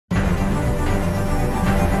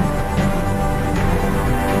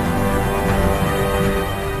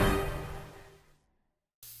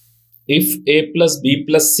If a plus b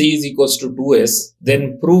plus c is equals to 2s,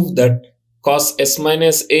 then prove that cos s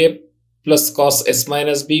minus a plus cos s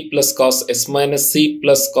minus b plus cos s minus c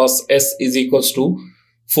plus cos s is equals to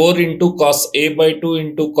 4 into cos a by 2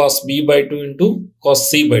 into cos b by 2 into cos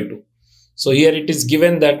c by 2. So here it is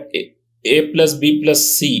given that a plus b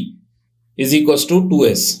plus c is equals to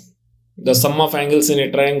 2s. The sum of angles in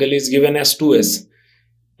a triangle is given as 2s.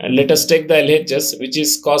 And let us take the LHS, which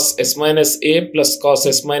is cos s minus a plus cos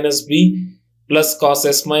s minus b plus cos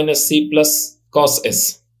s minus c plus cos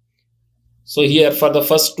s. So here for the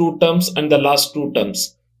first two terms and the last two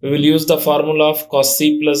terms, we will use the formula of cos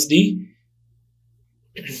c plus d,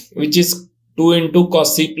 which is 2 into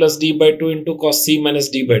cos c plus d by 2 into cos c minus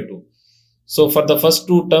d by 2. So for the first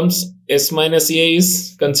two terms, s minus a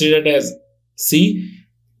is considered as c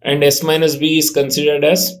and s minus b is considered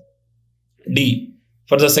as d.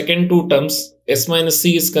 For the second two terms, s minus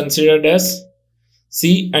c is considered as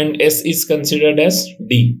c and s is considered as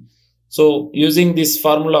d. So using this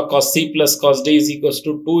formula, cos c plus cos d is equals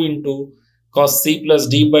to 2 into cos c plus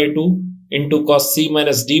d by 2 into cos c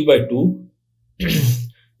minus d by 2.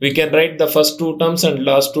 We can write the first two terms and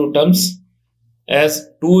last two terms as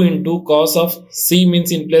 2 into cos of c,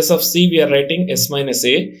 means in place of c we are writing s minus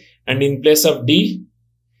a, and in place of d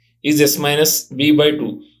is s minus b by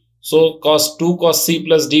 2. So cos 2 cos c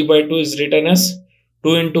plus d by 2 is written as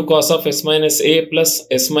 2 into cos of s minus a plus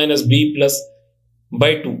s minus b plus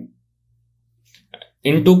by 2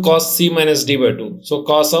 into cos c minus d by 2. So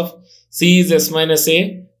cos of c is s minus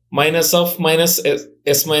a, minus of minus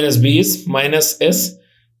s minus b is minus s,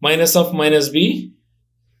 minus of minus b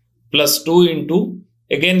plus 2 into,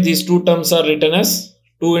 again these two terms are written as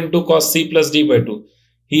 2 into cos c plus d by 2.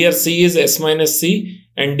 Here c is s minus c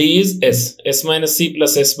and d is s minus c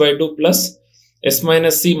plus s by 2 plus s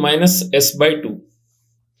minus c minus s by 2.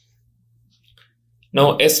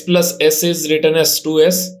 Now s plus s is written as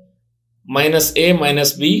 2s minus a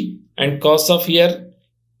minus b, and cos of here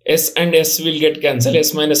s and s will get cancelled,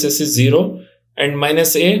 s minus s is 0, and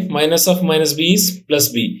minus a minus of minus b is plus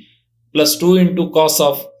b, plus 2 into cos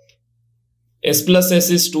of s plus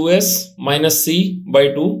s is 2s minus c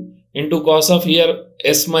by 2 into cos of here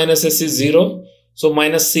s minus s is 0, so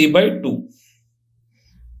minus c by 2.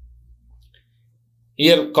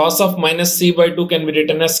 Here cos of minus c by 2 can be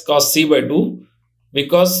written as cos c by 2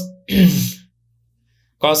 because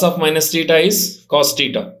cos of minus theta is cos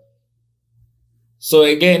theta. So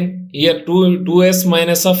again here 2s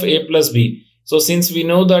minus of a plus b. So since we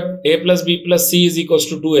know that a plus b plus c is equals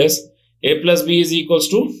to 2s, a plus b is equals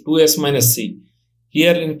to 2s minus c.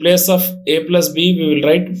 Here in place of a plus b we will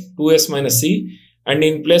write 2s minus c, and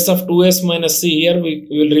in place of 2s minus c here we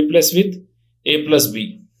will replace with a plus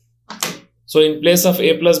b. So in place of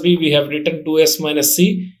a plus b we have written 2s minus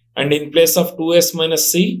c, and in place of 2s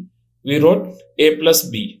minus c we wrote a plus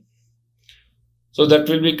b. So that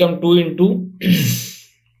will become 2 into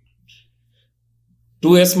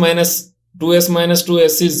 2s minus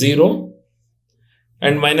 2s is 0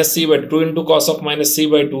 and minus c by 2 into cos of minus c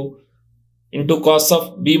by 2 into cos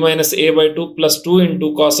of b minus a by 2 plus 2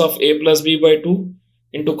 into cos of a plus b by 2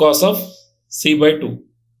 into cos of c by 2.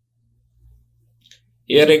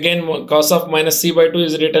 Here again cos of minus c by 2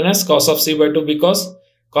 is written as cos of c by 2 because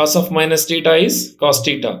cos of minus theta is cos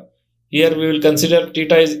theta. Here we will consider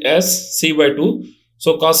theta as c by 2.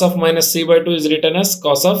 So cos of minus c by 2 is written as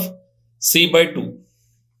cos of c by 2.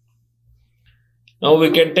 Now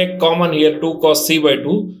we can take common here 2 cos c by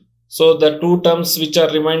 2. So the two terms which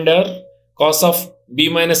are remained are cos of b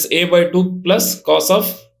minus a by 2 plus cos of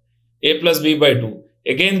a plus b by 2.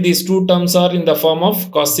 Again these two terms are in the form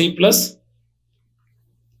of cos c plus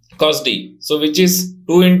cos d. So which is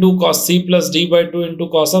 2 into cos c plus d by 2 into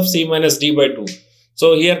cos of c minus d by 2.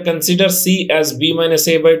 So here consider c as b minus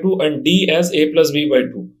a by 2 and d as a plus b by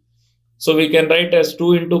 2. So we can write as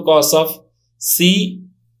 2 into cos of c,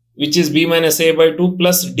 which is b minus a by 2,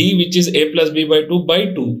 plus d, which is a plus b by 2 by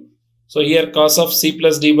 2. So here cos of c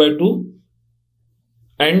plus d by 2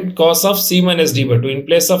 and cos of c minus d by 2. In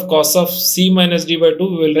place of cos of c minus d by 2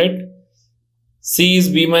 we will write c is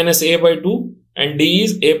b minus a by 2 and d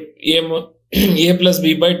is a plus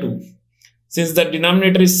b by 2. Since the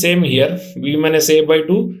denominator is same here, b minus a by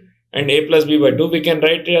 2 and a plus b by 2, we can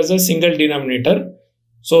write it as a single denominator.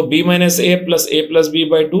 So b minus a plus b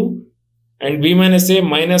by 2 and b minus a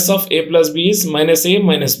minus of a plus b is minus a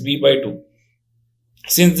minus b by 2.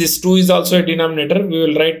 Since this 2 is also a denominator, we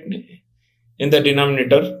will write in the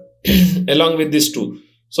denominator along with this 2.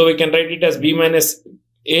 So we can write it as b minus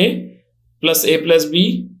a plus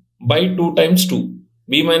b by 2 times 2.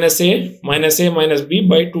 B minus a minus b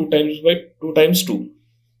by 2 times 2.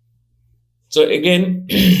 So again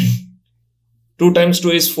 2 times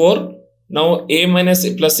 2 is 4. Now a minus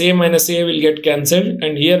a plus a minus a will get cancelled,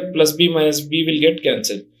 and here plus b minus b will get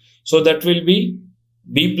cancelled. So that will be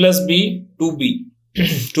b plus b 2b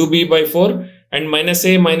 2b by 4, and minus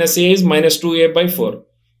a is minus 2a by 4.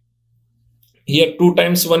 Here 2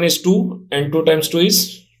 times 1 is 2 and 2 times 2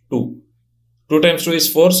 is 2. 2 times 2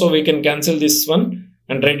 is 4, so we can cancel this one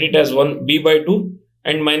and write it as 1 b by 2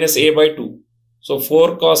 and minus a by 2. So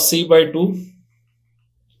 4 cos c by 2,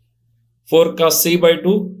 4 cos c by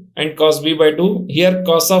 2 and cos b by 2. Here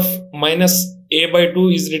cos of minus a by 2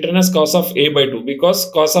 is written as cos of a by 2 because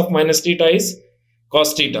cos of minus theta is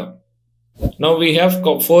cos theta. Now we have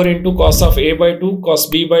 4 into cos of a by 2, cos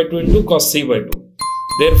b by 2 into cos c by 2.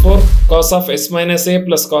 Therefore, cos of s minus a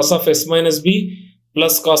plus cos of s minus b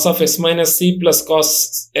plus cos of s minus c plus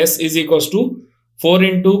cos s is equals to 4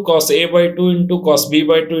 into cos a by 2 into cos b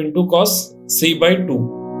by 2 into cos c by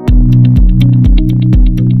 2.